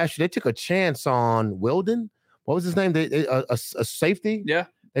Rams last year, they took a chance on Wilden. What was his name? A safety? Yeah.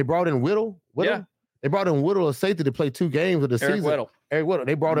 They brought in Whittle. Yeah. They brought in Whittle, a safety, to play 2 games of the season. Eric Whittle.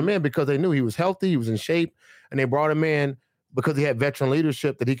 They brought him in because they knew he was healthy, he was in shape, and they brought him in because he had veteran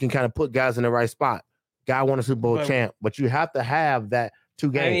leadership that he can kind of put guys in the right spot. Guy won a Super Bowl champ, but you have to have that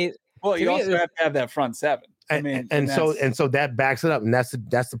 2 games. You also have to have that front seven. So that backs it up, and that's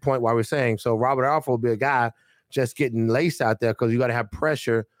the point why we're saying. So Robert Alford will be a guy just getting laced out there because you got to have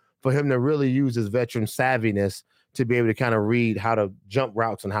pressure for him to really use his veteran savviness to be able to kind of read how to jump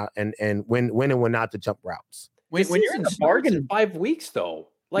routes and how and when and when not to jump routes. When you're in the bargain in 5 weeks, though,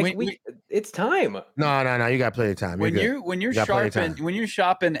 it's time. No, you got plenty of time. When you're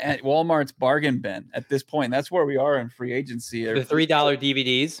shopping at Walmart's bargain bin at this point, that's where we are in free agency. The $3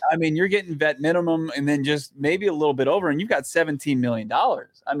 DVDs. I mean, you're getting vet minimum and then just maybe a little bit over, and you've got $17 million.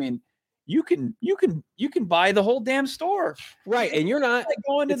 I mean, you can buy the whole damn store, right? And you're not like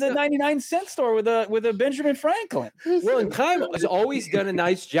going to the 99-cent store with a Benjamin Franklin. Well, and Kyle has always done a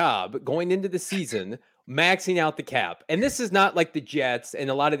nice job going into the season, maxing out the cap. And this is not like the Jets and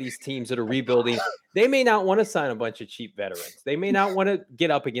a lot of these teams that are rebuilding. They may not want to sign a bunch of cheap veterans. They may not want to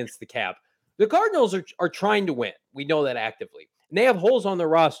get up against the cap. The Cardinals are trying to win. We know that actively. And they have holes on their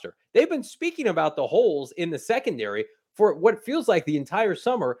roster. They've been speaking about the holes in the secondary for what feels like the entire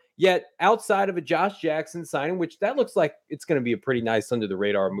summer, yet outside of a Josh Jackson signing, which that looks like it's going to be a pretty nice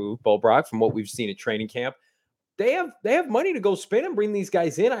under-the-radar move, Bo Brock, from what we've seen at training camp. They have money to go spend and bring these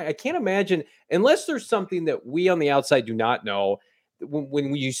guys in. I can't imagine, unless there's something that we on the outside do not know,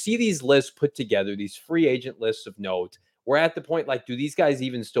 when you see these lists put together, these free agent lists of note, we're at the point, like, do these guys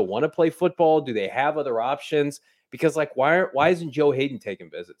even still want to play football? Do they have other options? Because, like, why isn't Joe Hayden taking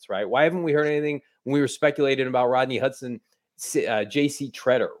visits, right? Why haven't we heard anything when we were speculating about Rodney Hudson, J.C.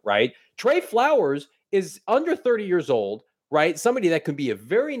 Treader, right? Trey Flowers is under 30 years old, right? Somebody that could be a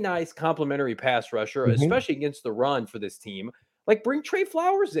very nice complementary pass rusher, especially against the run for this team. Like, bring Trey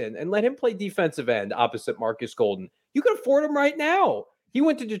Flowers in and let him play defensive end opposite Marcus Golden. You can afford him right now. He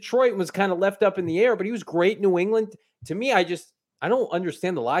went to Detroit and was kind of left up in the air, but he was great in New England. To me, I don't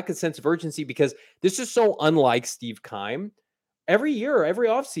understand the lack of sense of urgency because this is so unlike Steve Keim. Every year, every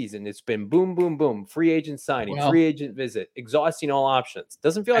offseason, it's been boom, boom, boom, free agent signing, free agent visit, exhausting all options.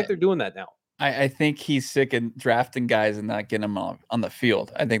 Doesn't feel like they're doing that now. I think he's sick of drafting guys and not getting them on the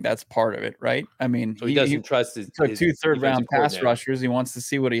field. I think that's part of it, right? I mean, so he doesn't trust his two third-round pass rushers. He wants to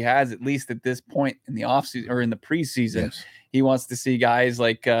see what he has, at least at this point in the offseason or in the preseason. Yes. He wants to see guys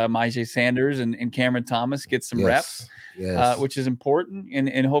like Myjai Sanders and Cameron Thomas get some reps, which is important.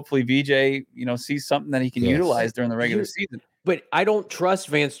 And hopefully VJ, sees something that he can utilize during the regular season. But I don't trust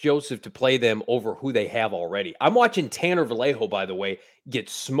Vance Joseph to play them over who they have already. I'm watching Tanner Vallejo, by the way, get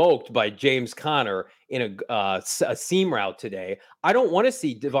smoked by James Conner in a seam route today. I don't want to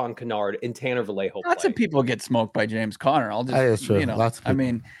see Devon Kennard and Tanner Vallejo. Lots of people get smoked by James Conner. I'll just, Lots of people. I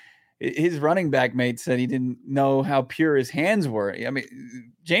mean, his running back mate said he didn't know how pure his hands were. I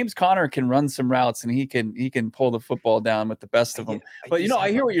mean, James Conner can run some routes and he can pull the football down with the best of them. But I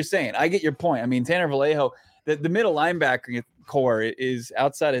hear what you're saying. I get your point. I mean, Tanner Vallejo, the middle linebacker core is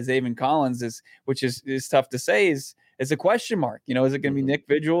outside of Zaven Collins, which is tough to say, is a question mark. Is it going to be Nick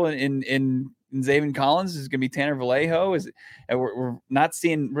Vigil in Zaven Collins? Is it going to be Tanner Vallejo? We're not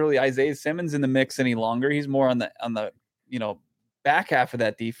seeing really Isaiah Simmons in the mix any longer. He's more on the back half of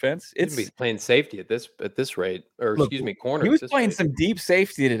that defense. He's playing safety at this rate, or corner. He was playing some deep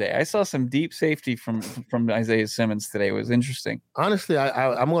safety today. I saw some deep safety from Isaiah Simmons today. It was interesting. Honestly,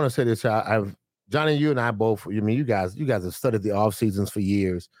 I'm going to say this. Johnny, you and I both. You guys have studied the off seasons for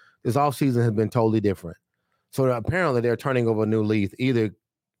years. This off season has been totally different. So apparently they're turning over a new leaf. Either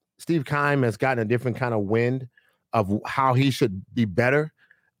Steve Keim has gotten a different kind of wind of how he should be better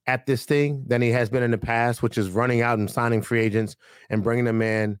at this thing than he has been in the past, which is running out and signing free agents and bringing them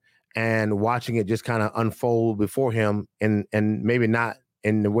in and watching it just kind of unfold before him and maybe not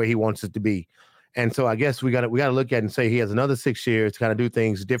in the way he wants it to be. And so I guess we got to look at it and say he has another 6 years to kind of do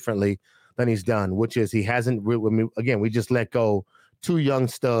things differently than he's done, which is he hasn't. Again, we just let go 2 young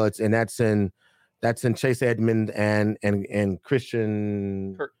studs, and that's in Chase Edmond and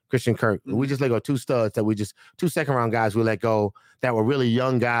Christian Kirk. Mm-hmm. We just let go 2 studs that 2 second-round guys we let go that were really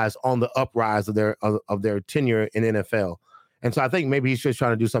young guys on the uprise of their tenure in NFL. And so I think maybe he's just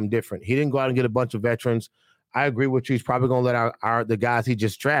trying to do something different. He didn't go out and get a bunch of veterans. I agree with you. He's probably going to let the guys he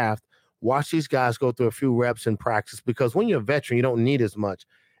just drafted watch these guys go through a few reps in practice, because when you're a veteran, you don't need as much.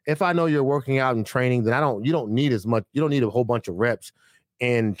 If I know you're working out and training, then you don't need as much. You don't need a whole bunch of reps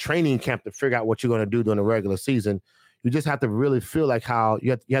in training camp to figure out what you're going to do during the regular season. You just have to really feel like how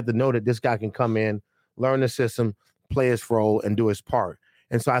you have to know that this guy can come in, learn the system, play his role, and do his part.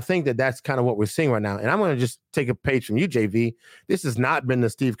 And so I think that's kind of what we're seeing right now. And I'm going to just take a page from you, JV. This has not been the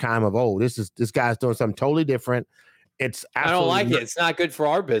Steve Keim of old. This guy's doing something totally different. I don't like it. It's not good for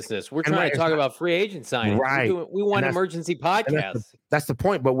our business. We're trying to talk about free agent signings. Right. We want emergency podcasts. That's the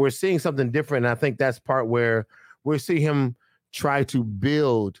point. But we're seeing something different. And I think that's part where we're seeing him try to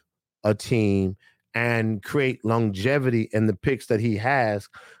build a team and create longevity in the picks that he has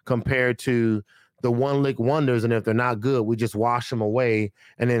compared to the one-lick wonders. And if they're not good, we just wash them away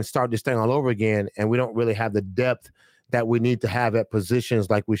and then start this thing all over again. And we don't really have the depth that we need to have at positions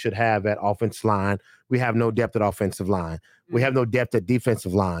like we should have at offensive line. We have no depth at offensive line. We have no depth at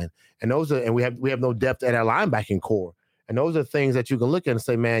defensive line. And we have no depth at our linebacking core. And those are things that you can look at and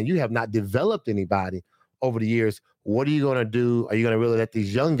say, man, you have not developed anybody over the years. What are you going to do? Are you going to really let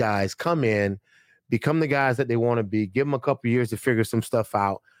these young guys come in, become the guys that they want to be, give them a couple of years to figure some stuff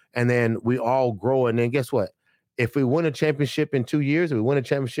out, and then we all grow? And then guess what? If we win a championship in 2 years, if we win a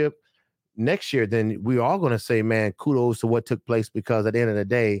championship next year, then we're all going to say, man, kudos to what took place, because at the end of the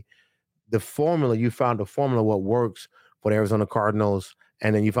day, you found a formula what works for the Arizona Cardinals,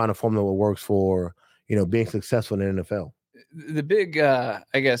 and then you found a formula what works for, being successful in the NFL. The big,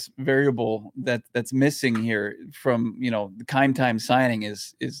 variable that's missing here from, the Keim time signing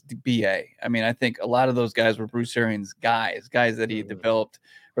is the BA. I mean, I think a lot of those guys were Bruce Arians guys that he developed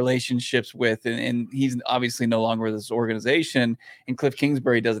relationships with, and he's obviously no longer with this organization, and Cliff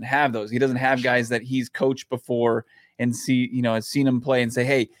Kingsbury doesn't have those. He doesn't have guys that he's coached before and has seen him play and say,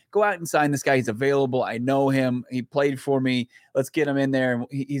 hey, go out and sign this guy. He's available. I know him. He played for me. Let's get him in there. And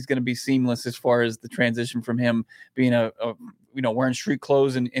he's going to be seamless as far as the transition from him being wearing street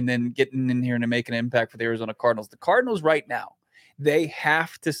clothes and then getting in here and making an impact for the Arizona Cardinals. The Cardinals right now, they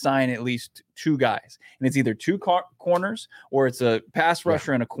have to sign at least two guys, and it's either two corners or it's a pass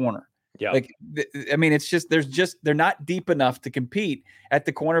rusher and a corner. Yeah. It's just they're not deep enough to compete at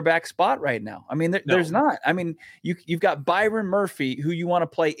the cornerback spot right now. I mean, there's not. I mean, you've got Byron Murphy, who you want to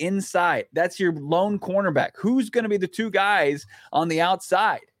play inside. That's your lone cornerback. Who's going to be the two guys on the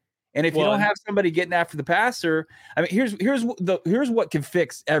outside? And if you don't have somebody getting after the passer, I mean, here's what can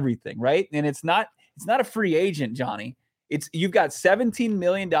fix everything, right? And it's not a free agent, Johnny. You've got $17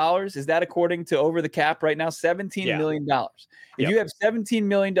 million. Is that according to Over the Cap right now? $17 million. If you have $17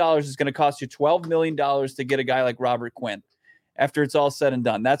 million, it's going to cost you $12 million to get a guy like Robert Quinn after it's all said and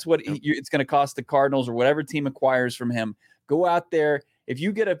done. That's what it's going to cost the Cardinals or whatever team acquires from him. Go out there. If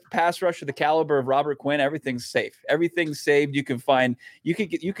you get a pass rusher the caliber of Robert Quinn, everything's safe. Everything's saved. You can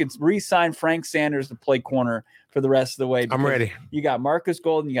re-sign Frank Sanders to play corner for the rest of the way. I'm ready. You got Marcus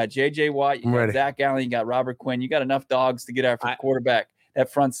Golden, you got J.J. Watt, you got Zach Allen, you got Robert Quinn. You got enough dogs to get after the quarterback.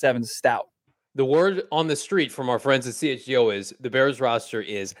 That front seven's stout. The word on the street from our friends at CHGO is the Bears roster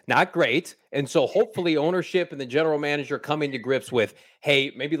is not great. And so hopefully ownership and the general manager coming to grips with,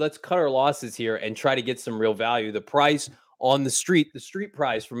 hey, maybe let's cut our losses here and try to get some real value. The price on the street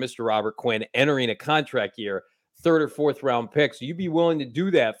price for Mr. Robert Quinn entering a contract year, 3rd or 4th round pick. So you'd be willing to do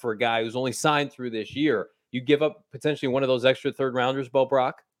that for a guy who's only signed through this year. You give up potentially one of those extra 3rd rounders, Bo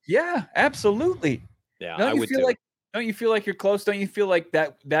Brock? Yeah, absolutely. Yeah, I would too. Don't you feel like you're close? Don't you feel like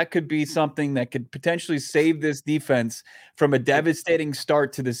that could be something that could potentially save this defense from a devastating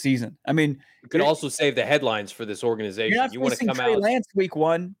start to the season? I mean, it could also save the headlines for this organization. You want to come Trey Lance week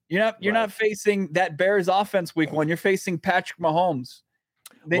 1. You're not facing that Bears offense week 1. You're facing Patrick Mahomes.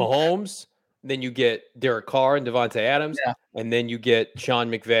 Then you get Derek Carr and Devontae Adams, and then you get Sean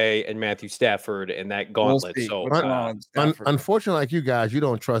McVay and Matthew Stafford and that gauntlet. Unfortunately, like you guys, you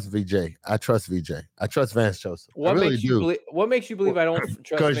don't trust VJ. I trust VJ. I trust Vance Joseph. What makes you believe I don't trust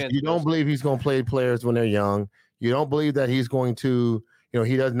because you don't believe he's going to play players when they're young. You don't believe that he's going to,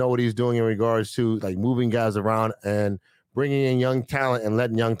 he doesn't know what he's doing in regards to like moving guys around and bringing in young talent and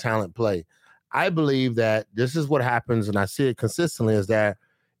letting young talent play. I believe that this is what happens, and I see it consistently, is that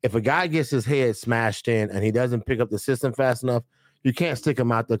if a guy gets his head smashed in and he doesn't pick up the system fast enough, you can't stick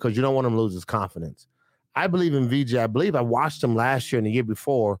him out there because you don't want him to lose his confidence. I believe in VJ. I believe I watched him last year and the year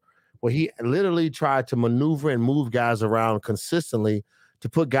before where he literally tried to maneuver and move guys around consistently to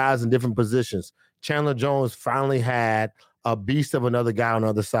put guys in different positions. Chandler Jones finally had a beast of another guy on the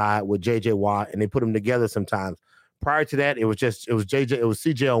other side with J.J. Watt, and they put them together sometimes. Prior to that, it was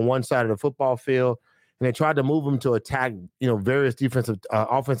CJ on one side of the football field, and they tried to move him to attack, various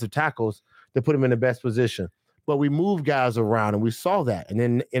offensive tackles to put him in the best position. But we moved guys around, and we saw that.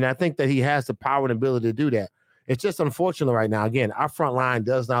 And I think that he has the power and ability to do that. It's just unfortunate right now. Again, our front line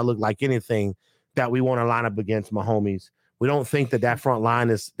does not look like anything that we want to line up against Mahomes. We don't think that front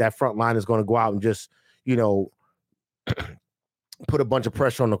line is going to go out and just, put a bunch of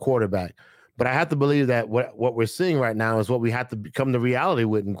pressure on the quarterback. But I have to believe that what we're seeing right now is what we have to become the reality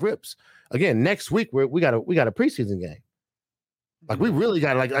with in grips. Again, next week we got a preseason game. Like we really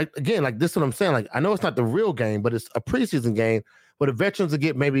got this is what I'm saying. Like I know it's not the real game, but it's a preseason game where the veterans will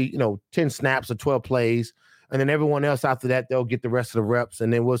get maybe 10 snaps or 12 plays, and then everyone else after that they'll get the rest of the reps,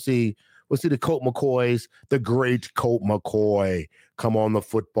 and then we'll see the Colt McCoys, the great Colt McCoy, come on the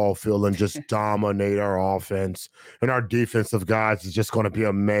football field and just dominate our offense, and our defensive guys is just going to be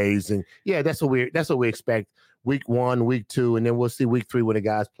amazing. Yeah, that's what we expect. Week 1, week 2, and then we'll see week 3 when the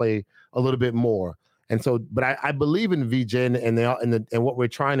guys play a little bit more. And so, but I believe in VJ and what we're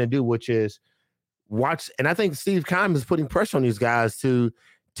trying to do, which is watch. And I think Steve Keim is putting pressure on these guys to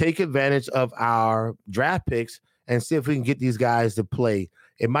take advantage of our draft picks and see if we can get these guys to play.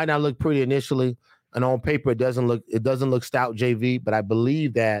 It might not look pretty initially, and on paper it doesn't look stout, JV. But I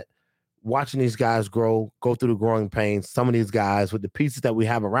believe that watching these guys go through the growing pains, some of these guys with the pieces that we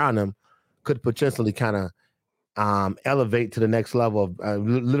have around them could potentially kind of elevate to the next level of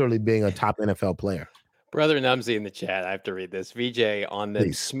literally being a top NFL player. Brother Numsy in the chat, I have to read this. VJ on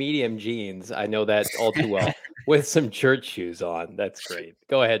the medium jeans, I know that all too well, with some church shoes on. That's great.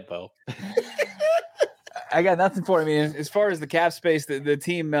 Go ahead, Bo. I got nothing for it. I mean, as far as the cap space, the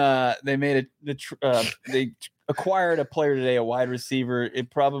team they acquired a player today, a wide receiver. It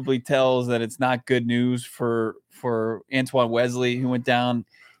probably tells that it's not good news for Antoine Wesley, who went down,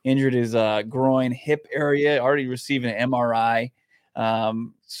 injured his groin hip area, already received an MRI.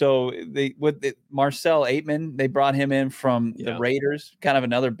 So Marcel Aitman, they brought him in from the Raiders, kind of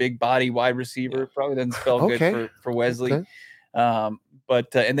another big body wide receiver. Probably doesn't spell good for Wesley.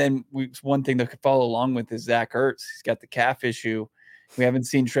 Okay. And then one thing to follow along with is Zach Ertz. He's got the calf issue. We haven't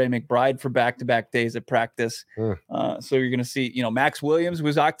seen Trey McBride for back-to-back days of practice. So you're going to see, Max Williams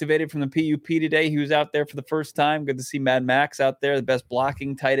was activated from the PUP today. He was out there for the first time. Good to see Mad Max out there, the best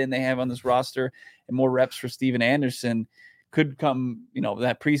blocking tight end they have on this roster, and more reps for Steven Anderson could come,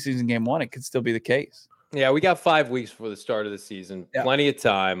 that preseason game 1, it could still be the case. Yeah, we got 5 weeks before the start of the season. Yeah. Plenty of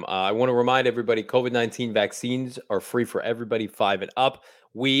time. I want to remind everybody, COVID-19 vaccines are free for everybody 5 and up.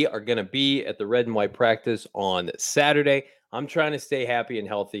 We are going to be at the red and white practice on Saturday. I'm trying to stay happy and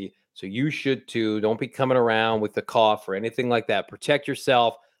healthy, so you should too. Don't be coming around with the cough or anything like that. Protect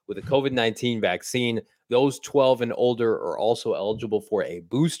yourself with a COVID-19 vaccine. Those 12 and older are also eligible for a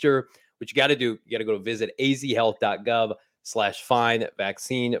booster. What you got to do, you got to go to visit azhealth.gov/find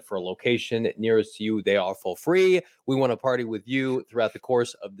vaccine for a location nearest to you. They are for free. We want to party with you throughout the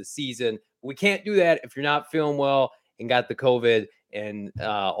course of the season. We can't do that if you're not feeling well and got the COVID and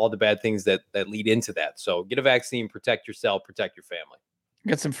all the bad things that lead into that. So get a vaccine, protect yourself, protect your family.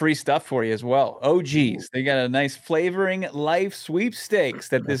 Got some free stuff for you as well. OGs, they got a nice Flavoring Life sweepstakes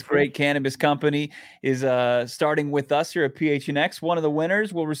that this great cannabis company is starting with us here at PHNX. One of the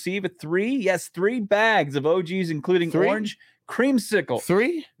winners will receive 3 bags of OGs, including orange creamsicle.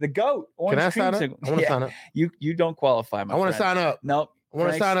 3? The GOAT. Orange Can I sign up? I want to sign up. You don't qualify, my I want to sign up. Nope. I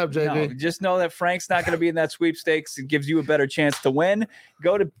want to sign up, JB. No, just know that Frank's not going to be in that sweepstakes. It gives you a better chance to win.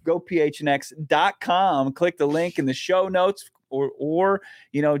 Go to gophnx.com, click the link in the show notes, or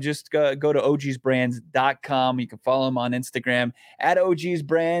just go to ogsbrands.com. You can follow them on Instagram at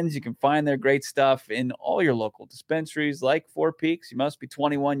ogsbrands. You can find their great stuff in all your local dispensaries like Four Peaks. You must be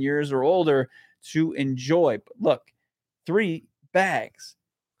 21 years or older to enjoy. But look, 3 bags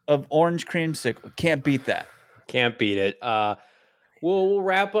of orange creamsicle. Can't beat that. Can't beat it. We'll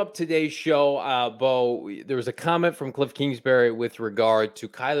wrap up today's show. Bo, there was a comment from Cliff Kingsbury with regard to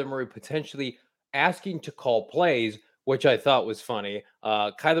Kyler Murray potentially asking to call plays, which I thought was funny.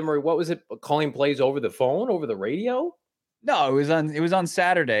 Kyler Murray, what was it? Calling plays over the phone, over the radio? No, it was on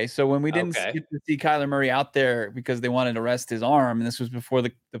Saturday. So when we didn't get to see Kyler Murray out there because they wanted to rest his arm, and this was before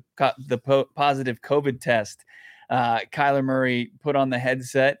the positive COVID test, Kyler Murray put on the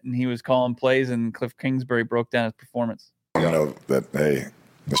headset and he was calling plays, and Cliff Kingsbury broke down his performance. That, hey,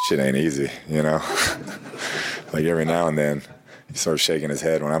 this shit ain't easy, Like every now and then, he starts shaking his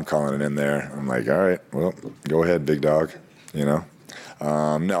head when I'm calling it in there. I'm like, all right, well, go ahead, big dog, No,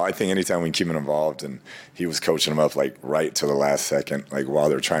 I think anytime we can keep him involved, and he was coaching him up like right to the last second, like while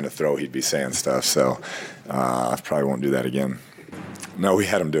they're trying to throw, he'd be saying stuff. So I probably won't do that again. No, we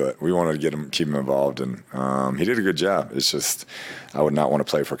had him do it. We wanted to keep him involved, and he did a good job. It's just I would not want to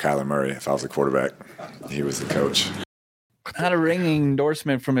play for Kyler Murray if I was the quarterback. He was the coach. Not a ringing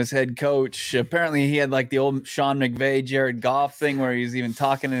endorsement from his head coach. Apparently, he had like the old Sean McVay, Jared Goff thing where he was even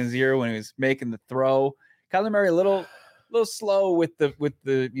talking in his ear when he was making the throw. Kyler Murray a little slow with the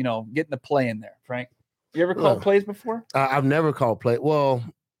getting the play in there. Frank, you ever called plays before? I've never called play. Well,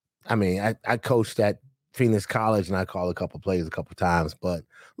 I mean, I coached at Phoenix College and I called a couple plays a couple times. But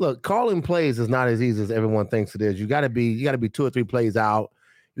look, calling plays is not as easy as everyone thinks it is. You got to be 2 or 3 plays out.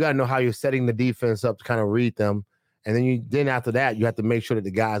 You got to know how you're setting the defense up to kind of read them. And then after that, you have to make sure that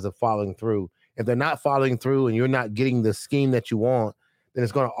the guys are following through. If they're not following through and you're not getting the scheme that you want, then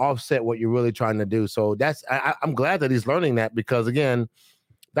it's going to offset what you're really trying to do. So I'm glad that he's learning that, because, again,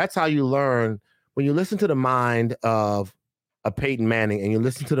 that's how you learn. When you listen to the mind of a Peyton Manning and you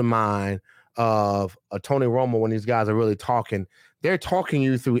listen to the mind of a Tony Romo, when these guys are really talking, they're talking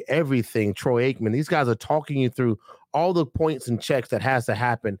you through everything. Troy Aikman, these guys are talking you through all the points and checks that has to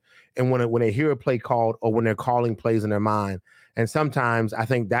happen. And when they hear a play called or when they're calling plays in their mind. And sometimes I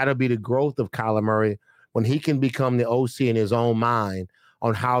think that'll be the growth of Kyler Murray, when he can become the OC in his own mind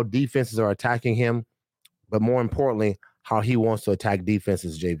on how defenses are attacking him, but more importantly, how he wants to attack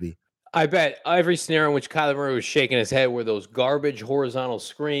defenses, JB. I bet every scenario in which Kyler Murray was shaking his head were those garbage horizontal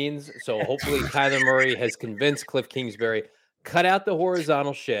screens. So hopefully Kyler Murray has convinced Cliff Kingsbury, cut out the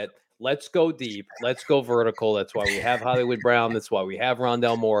horizontal shit. Let's go deep. Let's go vertical. That's why we have Hollywood Brown. That's why we have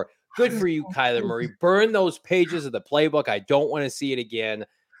Rondell Moore. Good for you, Kyler Murray. Burn those pages of the playbook. I don't want to see it again.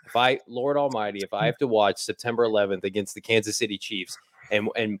 Lord Almighty, if I have to watch September 11th against the Kansas City Chiefs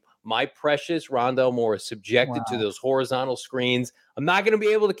and my precious Rondell Moore is subjected to those horizontal screens, I'm not going to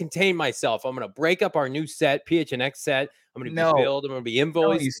be able to contain myself. I'm going to break up our new set, PHNX set. I'm going to be billed. I'm going to be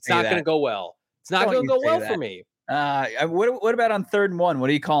invoiced. It's not going to go well. It's not going to go well for me. What about on 3rd and 1? What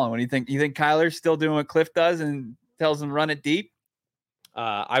are you calling? What do you think? You think Kyler's still doing what Cliff does and tells him run it deep?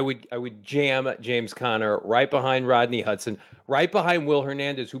 I would jam James Conner right behind Rodney Hudson, right behind Will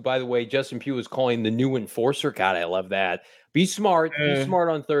Hernandez, who, by the way, Justin Pugh is calling the new enforcer. God, I love that. Be smart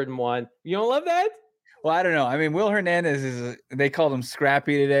on 3rd and 1. You don't love that? Well, I don't know. I mean, Will Hernandez they called him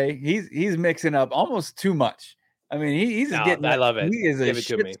scrappy today. He's mixing up almost too much. I mean, he's just getting. I love it. He is a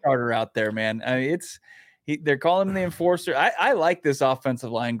shit starter out there, man. I mean, they're calling him the enforcer. I like this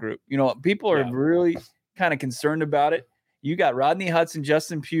offensive line group. You know, people are really kind of concerned about it. You got Rodney Hudson,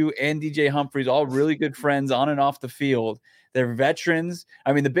 Justin Pugh, and DJ Humphries, all really good friends on and off the field. They're veterans.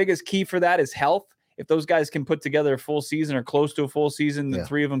 I mean, the biggest key for that is health. If those guys can put together a full season or close to a full season, the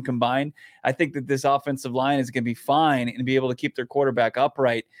three of them combined, I think that this offensive line is going to be fine and be able to keep their quarterback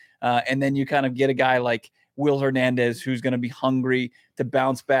upright. And then you kind of get a guy like Will Hernandez, who's going to be hungry to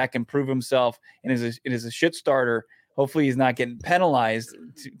bounce back and prove himself and is a shit starter. Hopefully he's not getting penalized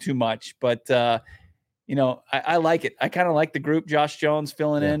too much, but you know, I like it. I kind of like the group. Josh Jones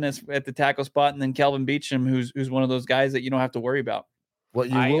filling in at the tackle spot, and then Kelvin Beachum, who's one of those guys that you don't have to worry about. What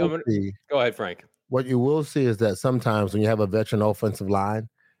you will see. Go ahead, Frank. What you will see is that sometimes when you have a veteran offensive line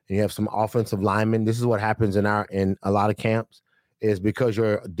and you have some offensive linemen, this is what happens in a lot of camps, is because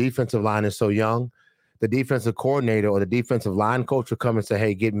your defensive line is so young, the defensive coordinator or the defensive line coach will come and say,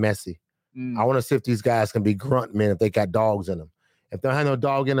 hey, get messy. I want to see if these guys can be grunt men if they got dogs in them. If they don't have no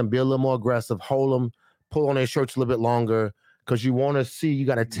dog in them, be a little more aggressive, hold them, pull on their shirts a little bit longer, because you want to see, you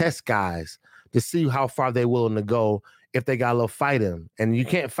got to test guys to see how far they're willing to go if they got a little fight in them. And you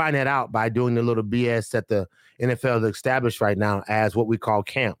can't find that out by doing the little BS that the NFL has established right now as what we call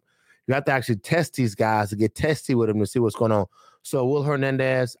camp. You have to actually test these guys to get testy with them to see what's going on. So Will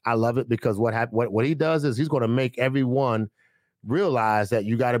Hernandez, I love it because what he does is he's going to make everyone realize that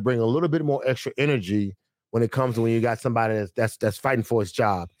you got to bring a little bit more extra energy when it comes to when you got somebody that's fighting for his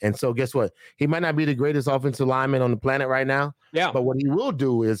job. And so guess what? He might not be the greatest offensive lineman on the planet right now. Yeah. But what he will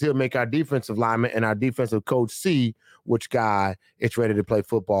do is he'll make our defensive lineman and our defensive coach see which guy is ready to play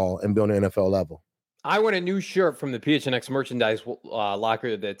football and be on the NFL level. I want a new shirt from the PHNX merchandise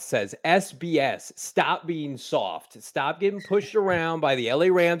locker that says SBS, stop being soft. Stop getting pushed around by the LA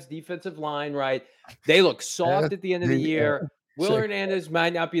Rams defensive line, right? They look soft at the end of the year. Will Hernandez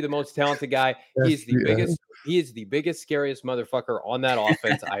might not be the most talented guy. He is the biggest, scariest motherfucker on that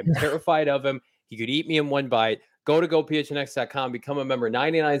offense. I'm terrified of him. He could eat me in one bite. Go to gophnx.com, become a member,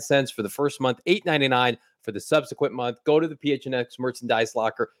 99 cents for the first month, $8.99 for the subsequent month. Go to the PHNX merchandise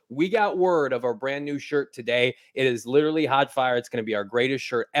locker. We got word of our brand new shirt today. It is literally hot fire. It's going to be our greatest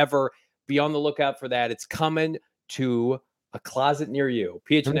shirt ever. Be on the lookout for that. It's coming to a closet near you.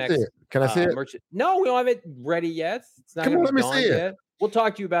 PHNX. Can I see it? No, we don't have it ready yet. It's not going to be gone yet. We'll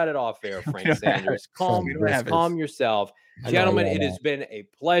talk to you about it off air, Frank Sanders. Calm yourself. Gentlemen, it has been a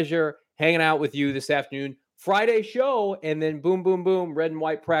pleasure hanging out with you this afternoon. Friday show, and then boom, boom, boom, red and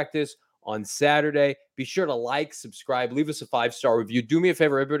white practice on Saturday. Be sure to like, subscribe, leave us a 5-star review. Do me a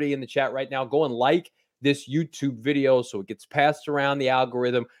favor, everybody in the chat right now, go and like this YouTube video so it gets passed around the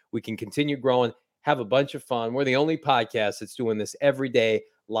algorithm. We can continue growing, have a bunch of fun. We're the only podcast that's doing this every day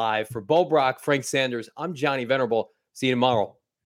live. For Bo Brock, Frank Sanders, I'm Johnny Venerable. See you tomorrow.